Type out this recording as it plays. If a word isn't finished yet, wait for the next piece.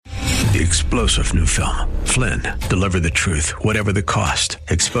The explosive new film, Flynn, deliver the truth, whatever the cost,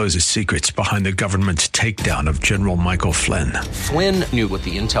 exposes secrets behind the government's takedown of General Michael Flynn. Flynn knew what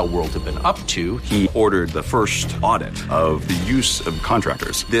the intel world had been up to. He ordered the first audit of the use of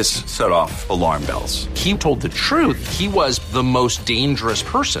contractors. This set off alarm bells. He told the truth. He was the most dangerous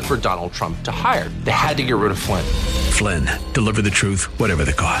person for Donald Trump to hire. They had to get rid of Flynn. Flynn, deliver the truth, whatever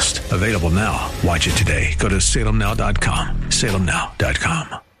the cost. Available now. Watch it today. Go to salemnow.com.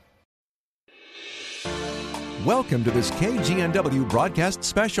 salemnow.com. Welcome to this KGNW broadcast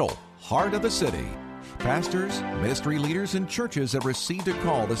special, Heart of the City. Pastors, ministry leaders, and churches have received a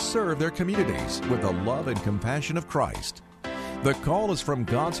call to serve their communities with the love and compassion of Christ. The call is from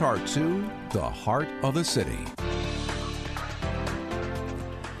God's heart to the heart of the city.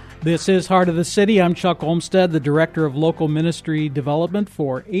 This is Heart of the City. I'm Chuck Olmstead, the Director of Local Ministry Development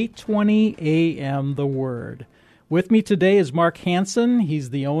for 820 AM The Word. With me today is Mark Hansen. He's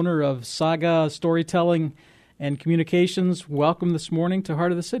the owner of Saga Storytelling and Communications. Welcome this morning to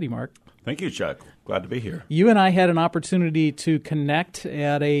Heart of the City, Mark. Thank you, Chuck. Glad to be here. You and I had an opportunity to connect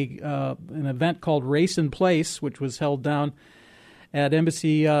at an event called Race and Place, which was held down at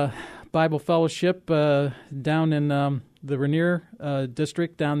Embassy Bible Fellowship down in the Rainier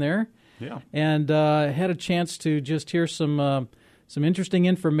district down there. Yeah. And had a chance to just hear some interesting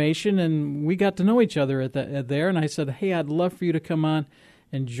information, and we got to know each other at there. And I said, hey, I'd love for you to come on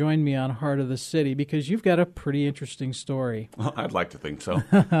and join me on Heart of the City because you've got a pretty interesting story. Well, I'd like to think so.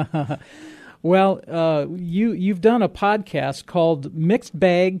 Well, you've done a podcast called Mixed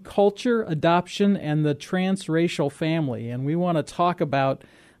Bag, Culture, Adoption, and the Transracial Family, and we want to talk about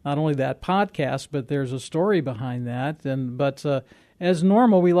not only that podcast, but there's a story behind that. But as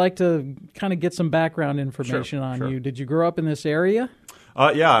normal, we like to kind of get some background information on you. Did you grow up in this area?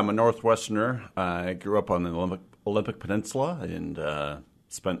 Yeah, I'm a Northwesterner. I grew up on the Olympic Peninsula and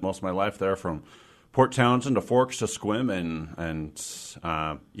spent most of my life there, from Port Townsend to Forks to Sequim, and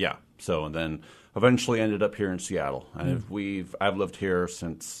then eventually ended up here in Seattle. And I've lived here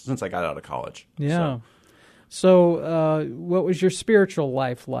since I got out of college. Yeah. So, what was your spiritual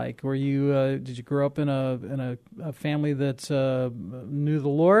life like? Were you did you grow up in a family that knew the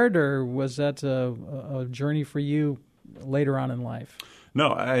Lord, or was that a journey for you later on in life?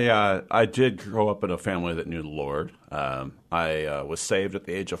 No, I did grow up in a family that knew the Lord. I was saved at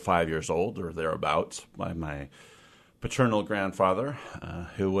the age of 5 years old or thereabouts by my paternal grandfather,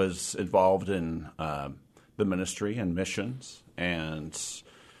 who was involved in the ministry and missions. And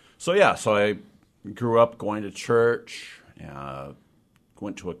so I grew up going to church,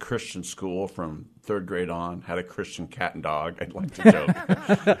 went to a Christian school from third grade on, had a Christian cat and dog. I'd like to joke.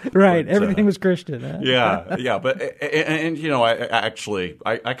 Right, but, everything was Christian. Huh? Yeah, but I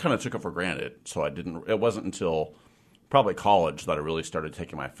kind of took it for granted, so it wasn't until probably college that I really started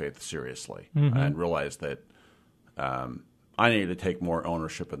taking my faith seriously and realized that I needed to take more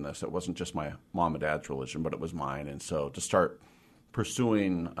ownership in this. It wasn't just my mom and dad's religion, but it was mine, and so to start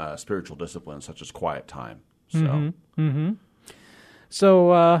pursuing spiritual disciplines such as quiet time. So.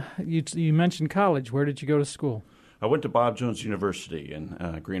 So you mentioned college. Where did you go to school? I went to Bob Jones University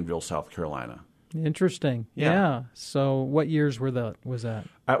in Greenville, South Carolina. Interesting. Yeah. So what years was that?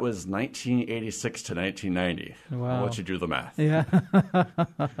 That was 1986 to 1990. Wow. I'll let you do the math. Yeah.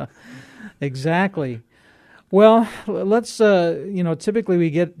 Exactly. Well, let's typically we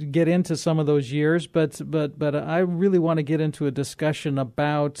get into some of those years, but I really want to get into a discussion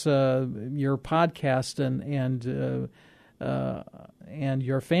about your podcast and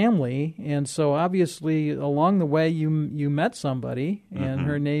your family. And so obviously along the way you met somebody, and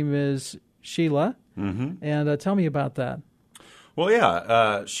her name is Sheila. And tell me about that. Well,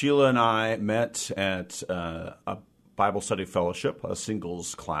 yeah, Sheila and I met at a Bible study fellowship, a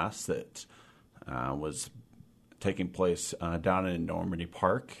singles class that was taking place down in Normandy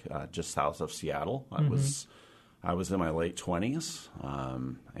Park, just south of Seattle. I was in my late 20s,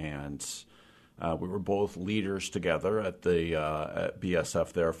 and we were both leaders together at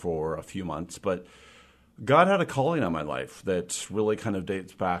BSF there for a few months. But God had a calling on my life that really kind of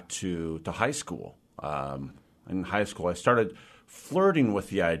dates back to high school. In high school, I started flirting with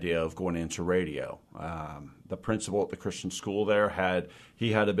the idea of going into radio. The principal at the Christian school there had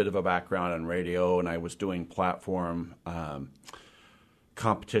a bit of a background in radio, and I was doing platform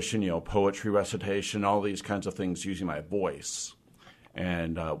competition, poetry recitation, all these kinds of things using my voice.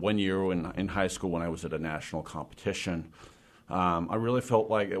 And one year in high school when I was at a national competition, I really felt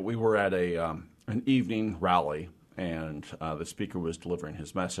like we were at an evening rally, and the speaker was delivering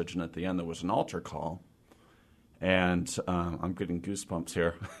his message, and at the end there was an altar call. And I'm getting goosebumps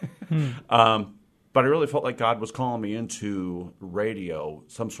here. But I really felt like God was calling me into radio,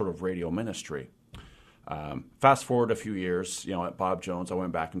 some sort of radio ministry. Fast forward a few years, at Bob Jones, I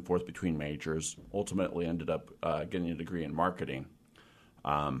went back and forth between majors, ultimately ended up getting a degree in marketing.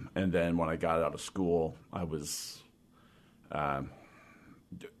 And then when I got out of school, I was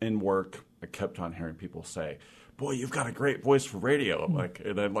in work. I kept on hearing people say, "Boy, you've got a great voice for radio."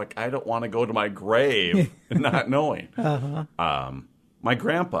 And I'm like, I don't want to go to my grave not knowing. My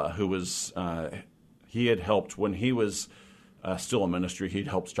grandpa, who was, he had helped when he was still in ministry, he'd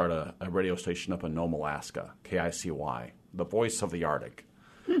helped start a radio station up in Nome, Alaska, KICY, the voice of the Arctic.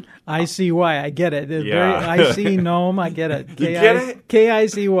 ICY, I get it. Yeah. Very IC Nome, I get it. You get it?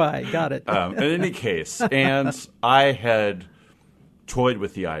 KICY, got it. In any case, and I had toyed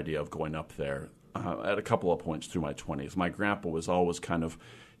with the idea of going up there at a couple of points through my 20s. My grandpa was always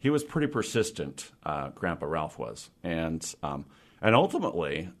he was pretty persistent, Grandpa Ralph was. And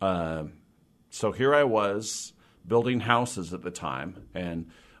ultimately, so here I was building houses at the time and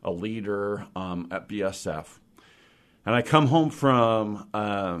a leader at BSF. And I come home from,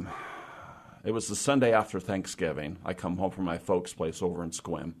 it was the Sunday after Thanksgiving. I come home from my folks' place over in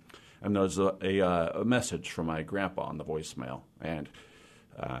Sequim, and there was a message from my grandpa on the voicemail. And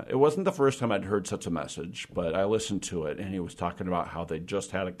it wasn't the first time I'd heard such a message, but I listened to it, and he was talking about how they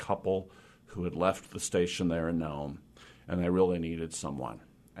just had a couple who had left the station there in Nome, and they really needed someone.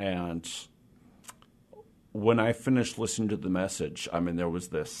 And when I finished listening to the message, there was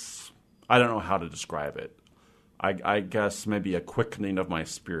this, I don't know how to describe it. I guess maybe a quickening of my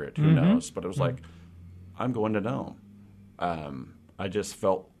spirit, who knows? But it was like, I'm going to Nome. I just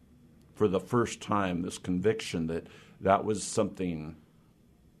felt for the first time this conviction that was something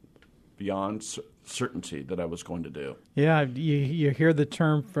beyond certainty that I was going to do. Yeah, you hear the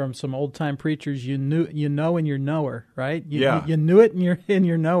term from some old-time preachers, you know in your knower, right? You knew it in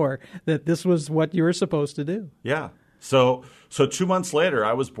your knower that this was what you were supposed to do. Yeah. So 2 months later,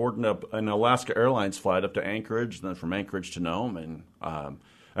 I was boarding up an Alaska Airlines flight up to Anchorage, and then from Anchorage to Nome. And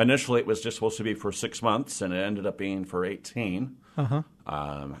initially, it was just supposed to be for 6 months, and it ended up being for 18. That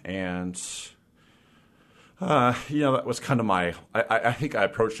was kind of I think I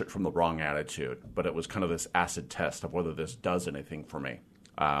approached it from the wrong attitude, but it was kind of this acid test of whether this does anything for me,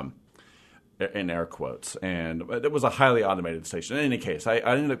 in air quotes. And it was a highly automated station. In any case, I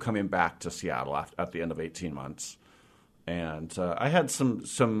ended up coming back to Seattle at the end of 18 months. And I had some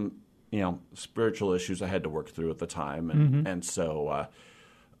spiritual issues I had to work through at the time, and so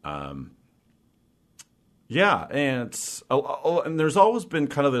and there's always been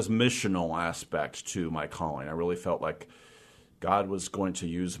kind of this missional aspect to my calling. I really felt like God was going to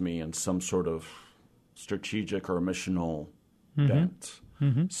use me in some sort of strategic or missional bent.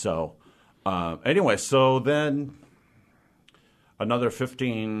 So anyway, so then another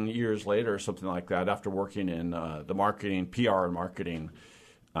 15 years later, something like that, after working in the marketing, PR and marketing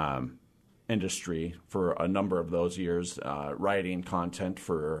industry for a number of those years, writing content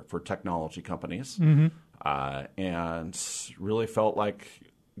for technology companies, and really felt like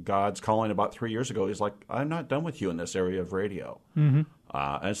God's calling about 3 years ago. He's like, I'm not done with you in this area of radio. And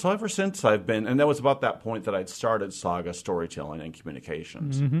so ever since I've been, and that was about that point that I'd started Saga Storytelling and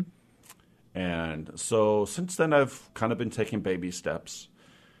Communications. And so since then, I've kind of been taking baby steps.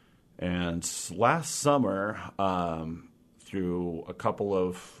 And last summer, through a couple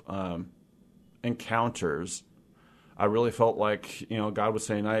of encounters, I really felt like God was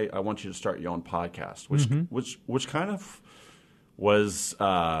saying, "I want you to start your own podcast," which kind of was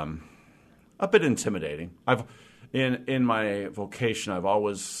a bit intimidating. In my vocation, I've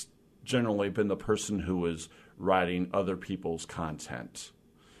always generally been the person who was writing other people's content.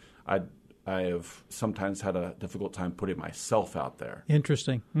 I have sometimes had a difficult time putting myself out there.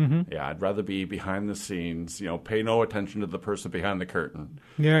 Interesting. Yeah, I'd rather be behind the scenes, pay no attention to the person behind the curtain.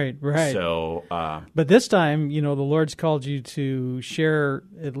 Right. So, but this time, the Lord's called you to share,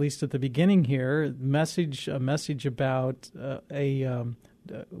 at least at the beginning here, a message about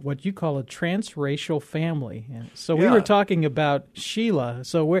what you call a transracial family. And so we were talking about Sheila.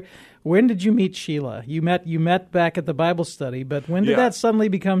 So when did you meet Sheila? You met back at the Bible study, but when did that suddenly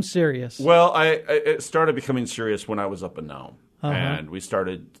become serious? Well, it started becoming serious when I was up in Nome, and we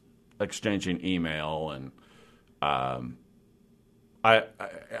started exchanging email, and I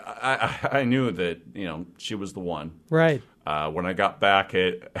knew that she was the one. Right. When I got back,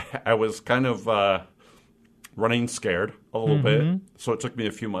 I was kind of running scared a little bit, so it took me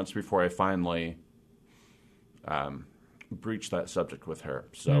a few months before I finally breached that subject with her.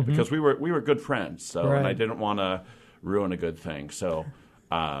 So because we were good friends, so and I didn't want to ruin a good thing. So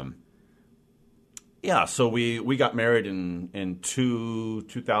so we got married in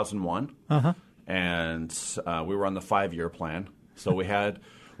 2001, and we were on the 5-year plan. So we had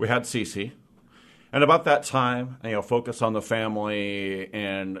Cece. And about that time, Focus on the Family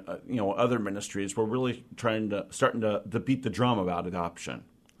and other ministries were really starting to beat the drum about adoption.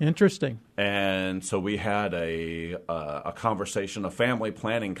 Interesting. And so we had a conversation, a family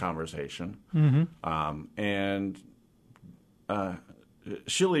planning conversation, and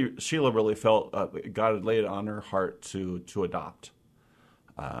Sheila really felt God had laid it on her heart to adopt.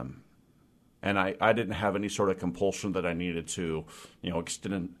 And I didn't have any sort of compulsion that I needed to,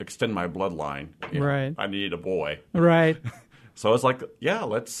 extend my bloodline. Right. I needed a boy. Right. So I was like, yeah,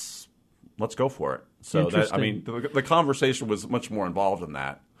 let's go for it. So the conversation was much more involved than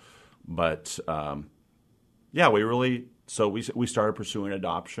that. But we started pursuing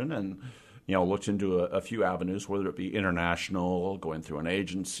adoption and looked into a few avenues, whether it be international, going through an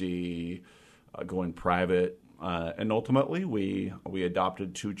agency, going private. And ultimately, we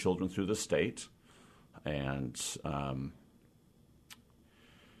adopted 2 children through the state, and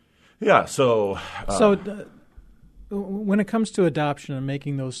So when it comes to adoption and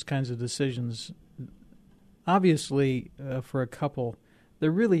making those kinds of decisions, obviously, for a couple, there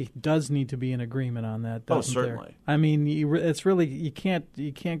really does need to be an agreement on that. Doesn't certainly. There? I mean, it's really you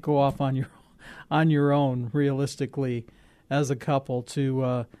can't go off on your own realistically as a couple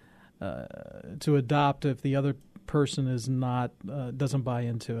to adopt if the other person is not doesn't buy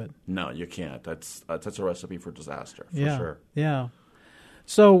into it. No, you can't. That's a recipe for disaster for sure. Yeah.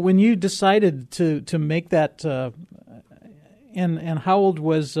 So when you decided to make that, and how old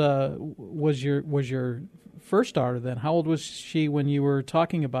was your first daughter then? How old was she when you were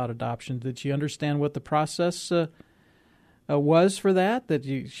talking about adoption? Did she understand what the process was for that? That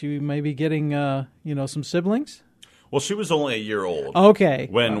she may be getting some siblings? Well, she was only a year old. Okay.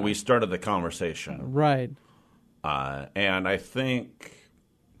 When we started the conversation. Right. And I think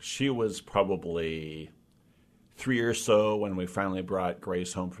she was probably 3 or so when we finally brought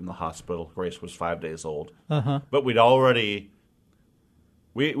Grace home from the hospital. Grace was 5 days old. But we'd already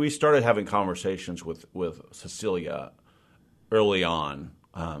we started having conversations with Cecilia early on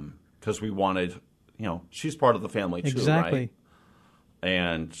because we wanted, she's part of the family too, exactly. Right?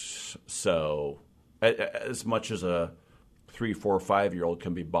 And so as much as a 3, 4, 5-year-old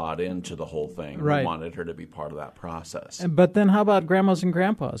can be bought into the whole thing, right. We wanted her to be part of that process. But then how about grandmas and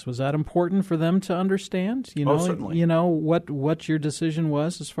grandpas? Was that important for them to understand? Certainly. What your decision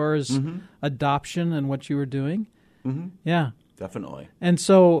was as far as adoption and what you were doing? Mm-hmm. Yeah. Definitely. And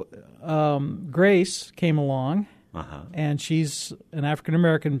so Grace came along, and she's an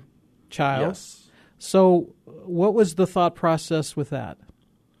African-American child. Yes. So what was the thought process with that?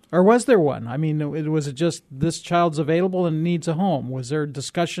 Or was there one? I mean, was it just this child's available and needs a home? Was there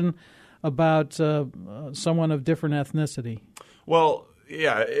discussion about someone of different ethnicity? Well,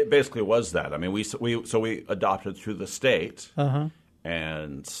 yeah, it basically was that. I mean, we adopted through the state,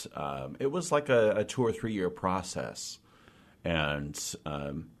 and it was like a 2 or 3 year process, and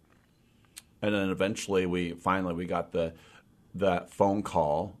then eventually we got that phone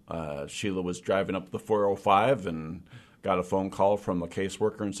call. Sheila was driving up the 405 and got a phone call from a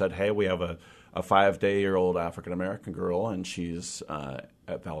caseworker and said, hey, we have a 5-day-old African-American girl, and she's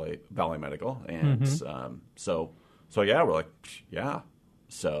at Valley Medical. And so yeah, we're like, yeah.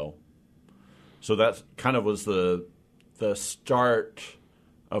 So that kind of was the start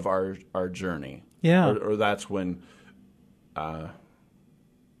of our journey. Yeah. Or that's when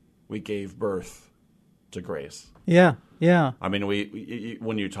we gave birth to Grace. Yeah, yeah. I mean,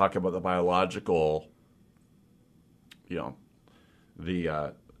 when you talk about the biological,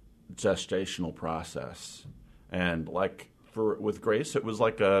 the gestational process, and like with Grace, it was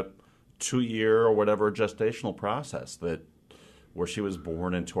like a 2-year or whatever gestational process where she was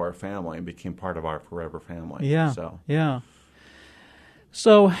born into our family and became part of our forever family. Yeah, yeah.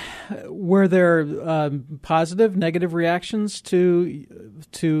 So, were there positive, negative reactions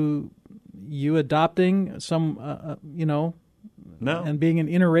to you adopting some, No. And being an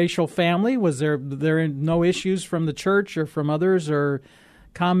interracial family? Was there no issues from the church or from others or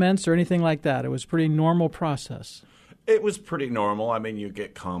comments or anything like that? It was a pretty normal process. It was pretty normal. I mean, you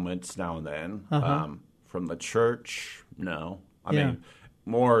get comments now and then. From the church, no. I mean,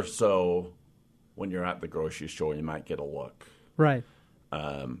 more so when you're at the grocery store, you might get a look. Right.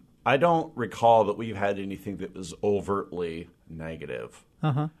 I don't recall that we've had anything that was overtly negative.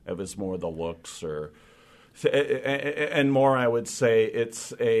 It was more the looks and more, I would say,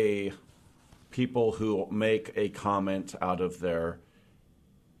 it's people who make a comment out of their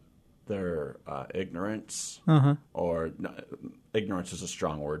ignorance, or ignorance is a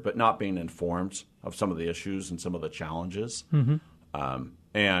strong word, but not being informed of some of the issues and some of the challenges.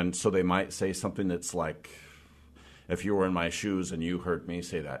 And so they might say something that's like, if you were in my shoes and you heard me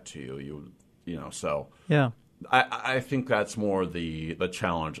say that to you, so Yeah. I think that's more the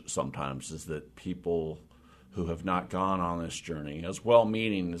challenge sometimes, is that people who have not gone on this journey, as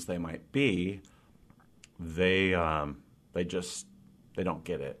well-meaning as they might be, they don't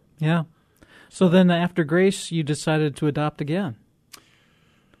get it. Yeah. So then after Grace, you decided to adopt again.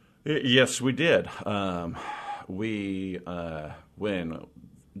 Yes, we did. When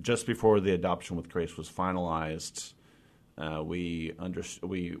just before the adoption with Grace was finalized, we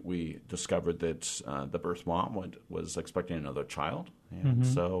discovered that the birth mom was expecting another child, and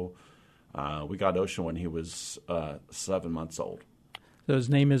so we got Ocean when he was 7 months old. So his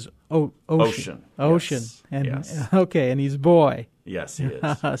name is Ocean. Ocean. Yes. And yes. Okay, and he's a boy. Yes, he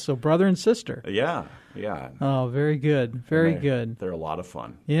is. So brother and sister. Yeah. Oh, very good. Very good. They're a lot of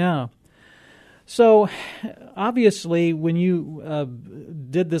fun. Yeah. So, obviously, when you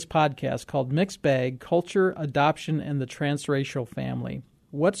did this podcast called Mixed Bag, Culture, Adoption, and the Transracial Family,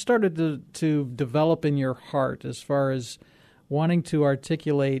 what started to develop in your heart as far as wanting to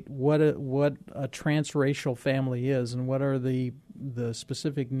articulate what a transracial family is, and what are the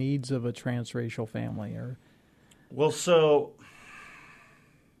specific needs of a transracial family? Well, so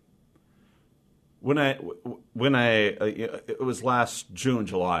when I it was last June,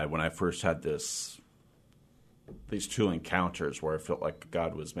 July when I first had these two encounters where I felt like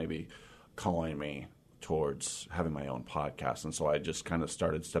God was maybe calling me towards having my own podcast, and so I just kind of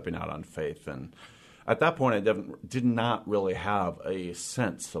started stepping out on faith. And at that point, I did not really have a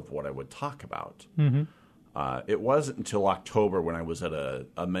sense of what I would talk about. Mm-hmm. It wasn't until October when I was at a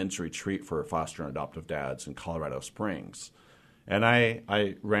men's retreat for foster and adoptive dads in Colorado Springs. And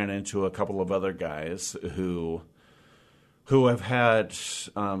I ran into a couple of other guys who have had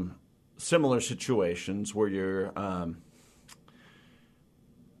similar situations where you're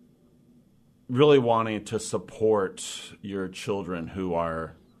really wanting to support your children who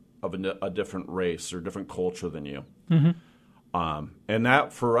are of a different race or different culture than you. Mm-hmm. And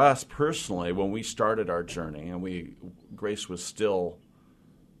that, for us personally, when we started our journey, and Grace was still,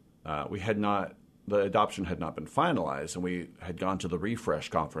 the adoption had not been finalized, and we had gone to the Refresh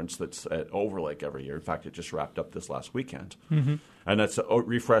conference that's at Overlake every year. In fact, it just wrapped up this last weekend. Mm-hmm. And that's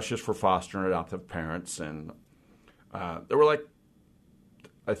Refresh is for foster and adoptive parents. And there were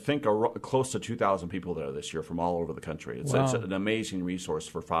I think close to 2,000 people there this year from all over the country. It's an amazing resource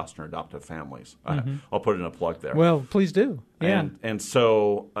for foster and adoptive families. Mm-hmm. I'll put in a plug there. Well, please do. Yeah. And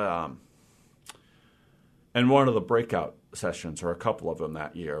so, and one of the breakout sessions, or a couple of them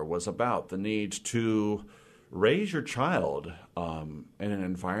that year, was about the need to raise your child in an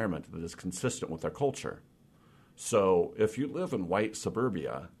environment that is consistent with their culture. So if you live in white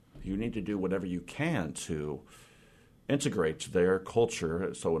suburbia, you need to do whatever you can to integrate their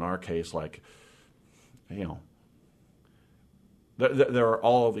culture. So in our case, there are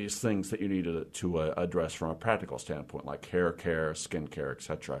all of these things that you need to address from a practical standpoint, like hair care, skin care,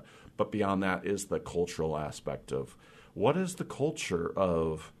 etc. But beyond that is the cultural aspect of what is the culture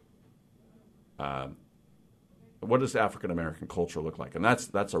of what does African American culture look like, and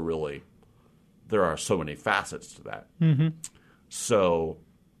that's a really, there are so many facets to that. Mm-hmm. So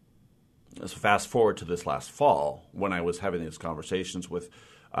let's fast forward to this last fall when I was having these conversations with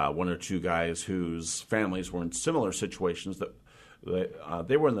one or two guys whose families were in similar situations that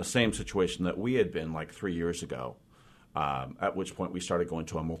they were in the same situation that we had been 3 years ago, at which point we started going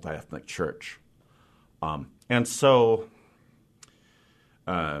to a multi-ethnic church. And so,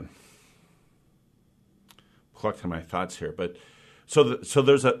 collecting my thoughts here, but so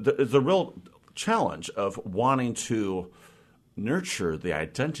there's a real challenge of wanting to nurture the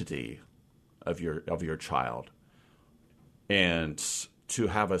identity of your child, and to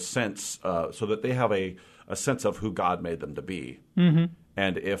have a sense so that they have a sense of who God made them to be. Mm-hmm.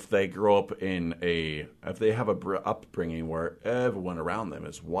 And if they grow up if they have a upbringing where everyone around them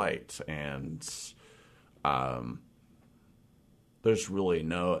is white, and there's really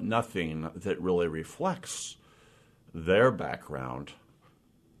nothing that really reflects their background,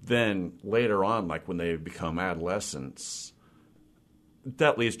 then later on, when they become adolescents,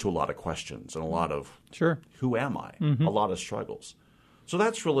 that leads to a lot of questions and a lot of, who am I? Mm-hmm. A lot of struggles. So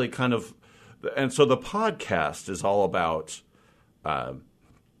that's really kind of, and so the podcast is all about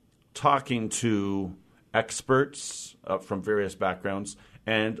talking to experts from various backgrounds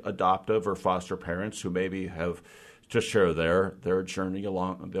and adoptive or foster parents who maybe have to share their journey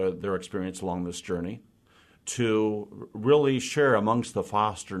along, their experience along this journey, to really share amongst the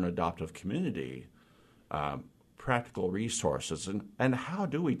foster and adoptive community practical resources and how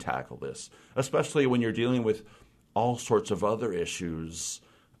do we tackle this, especially when you're dealing with all sorts of other issues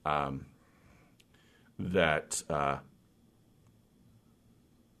that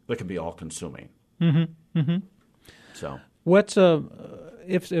can be all-consuming. Mm-hmm. Mm-hmm. So, what's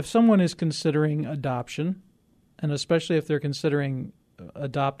if someone is considering adoption, and especially if they're considering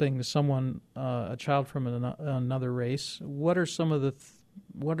adopting someone, a child from another race, what are some of the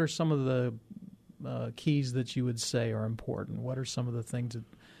keys that you would say are important? What are some of the things that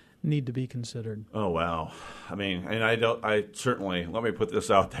need to be considered? Oh, wow. I mean, and I certainly, let me put this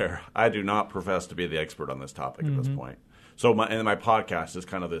out there. I do not profess to be the expert on this topic at this point. So my podcast is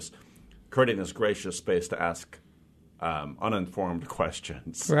kind of creating this gracious space to ask uninformed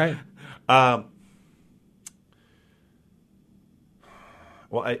questions. Right.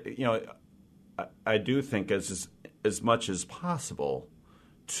 Well, I do think as much as possible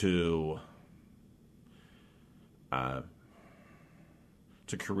to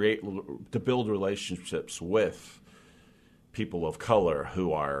build relationships with people of color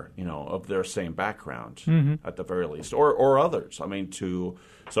who are, of their same background at the very least, or others. I mean,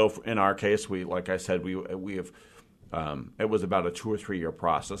 in our case, like I said, we have it was about a 2 or 3 year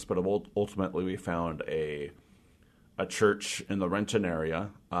process, but ultimately we found a church in the Renton area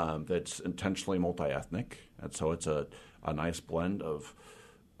that's intentionally multi-ethnic, and so it's a nice blend of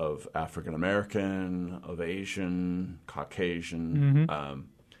African American, of Asian, Caucasian,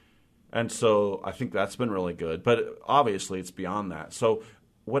 and so I think that's been really good. But obviously, it's beyond that. So,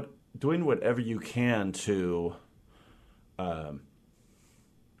 doing whatever you can to build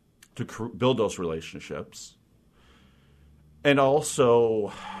those relationships, and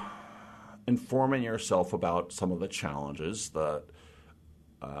also informing yourself about some of the challenges that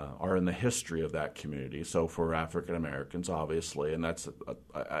are in the history of that community. So for African Americans, obviously, and that's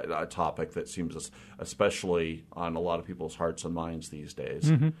a topic that seems especially on a lot of people's hearts and minds these days.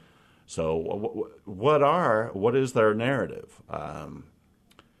 Mm-hmm. So what is their narrative? And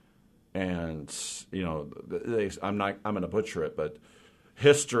I'm going to butcher it, but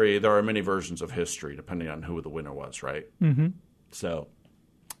history. There are many versions of history depending on who the winner was, right? Mm-hmm. So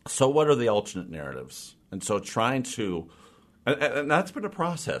what are the alternate narratives? And so trying to, and that's been a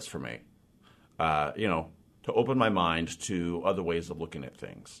process for me, to open my mind to other ways of looking at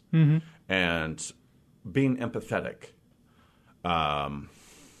things, and being empathetic.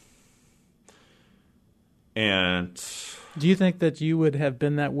 And do you think that you would have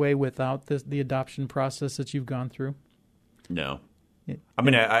been that way without the adoption process that you've gone through? No. I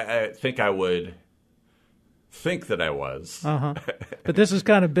mean, I think I would think that I was. But this has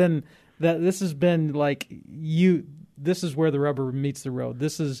kind of been this has been like this is where the rubber meets the road.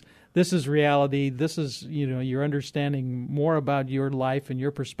 This is reality. This is, you're understanding more about your life and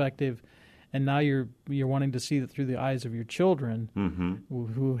your perspective, and now you're wanting to see it through the eyes of your children,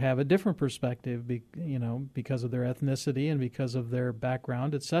 who have a different perspective, because of their ethnicity and because of their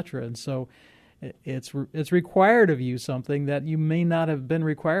background, etc. And so it's required of you something that you may not have been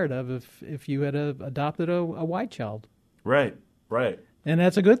required of if you had adopted a white child. Right. And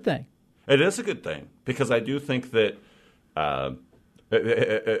that's a good thing. It is a good thing, because I do think that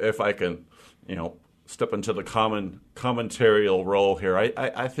if I can, step into the commentarial role here,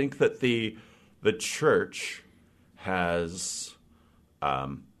 I think that the church has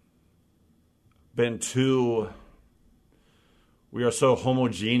been we are so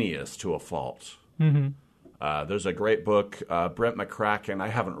homogeneous to a fault. There's a great book, Brent McCracken. I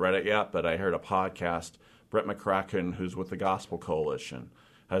haven't read it yet, but I heard a podcast. Brent McCracken, who's with the Gospel Coalition,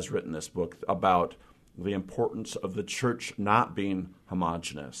 has written this book about the importance of the church not being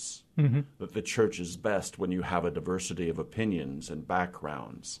homogenous, that the church is best when you have a diversity of opinions and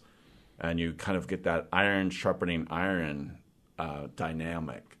backgrounds, and you kind of get that iron sharpening iron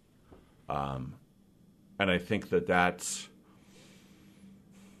dynamic. And I think that's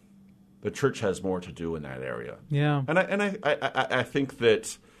the church has more to do in that area. Yeah. And I think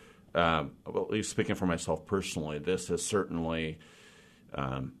that, well, at least speaking for myself personally, this is certainly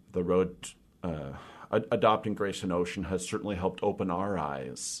the road. Adopting Grace and Ocean has certainly helped open our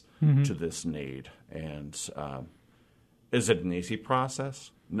eyes to this need. And is it an easy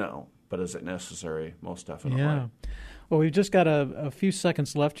process? No. But is it necessary? Most definitely. Yeah. Well, we've just got a few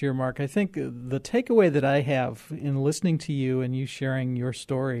seconds left here, Mark. I think the takeaway that I have in listening to you and you sharing your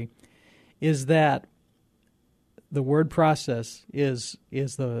story is that the word process is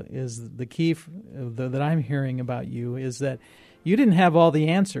the key that I'm hearing about you, is that you didn't have all the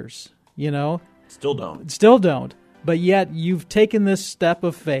answers, Still don't. But yet you've taken this step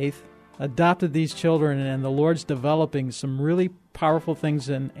of faith, adopted these children, and the Lord's developing some really powerful things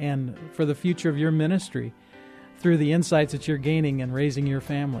and for the future of your ministry through the insights that you're gaining and raising your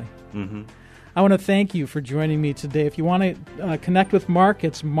family. I want to thank you for joining me today. If you want to connect with Mark,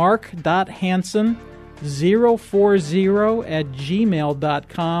 it's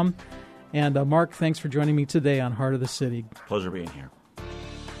mark.hansen040@gmail.com. And Mark, thanks for joining me today on Heart of the City. Pleasure being here.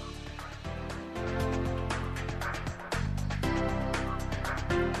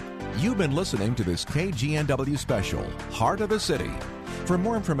 You've been listening to this KGNW special, Heart of the City. For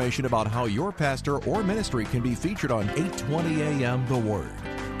more information about how your pastor or ministry can be featured on 820 AM The Word,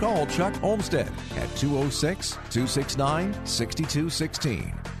 call Chuck Olmsted at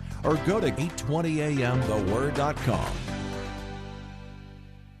 206-269-6216 or go to 820amtheword.com.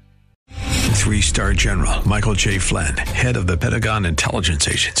 3-star General Michael J. Flynn, head of the Pentagon Intelligence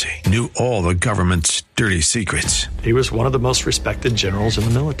Agency, knew all the government's dirty secrets. He was one of the most respected generals in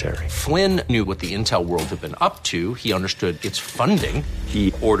the military. Flynn knew what the intel world had been up to. He understood its funding.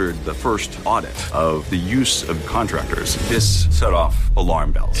 He ordered the first audit of the use of contractors. This set off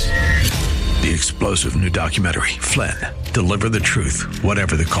alarm bells. The explosive new documentary, Flynn, Deliver the Truth,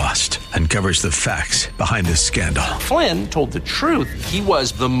 Whatever the Cost, uncovers the facts behind this scandal. Flynn told the truth. He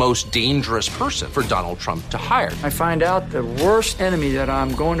was the most dangerous person for Donald Trump to hire. I find out the worst enemy that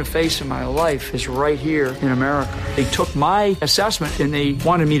I'm going to face in my life is right here in America. They took my assessment and they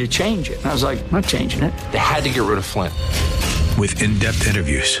wanted me to change it. And I was like, I'm not changing it. They had to get rid of Flynn. With in-depth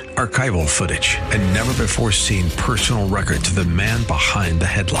interviews, archival footage, and never-before-seen personal records of the man behind the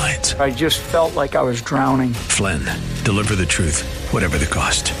headlines. I just felt like I was drowning. Flynn, Deliver the Truth, Whatever the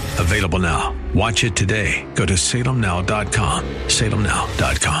Cost. Available now. Watch it today. Go to salemnow.com.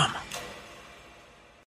 salemnow.com.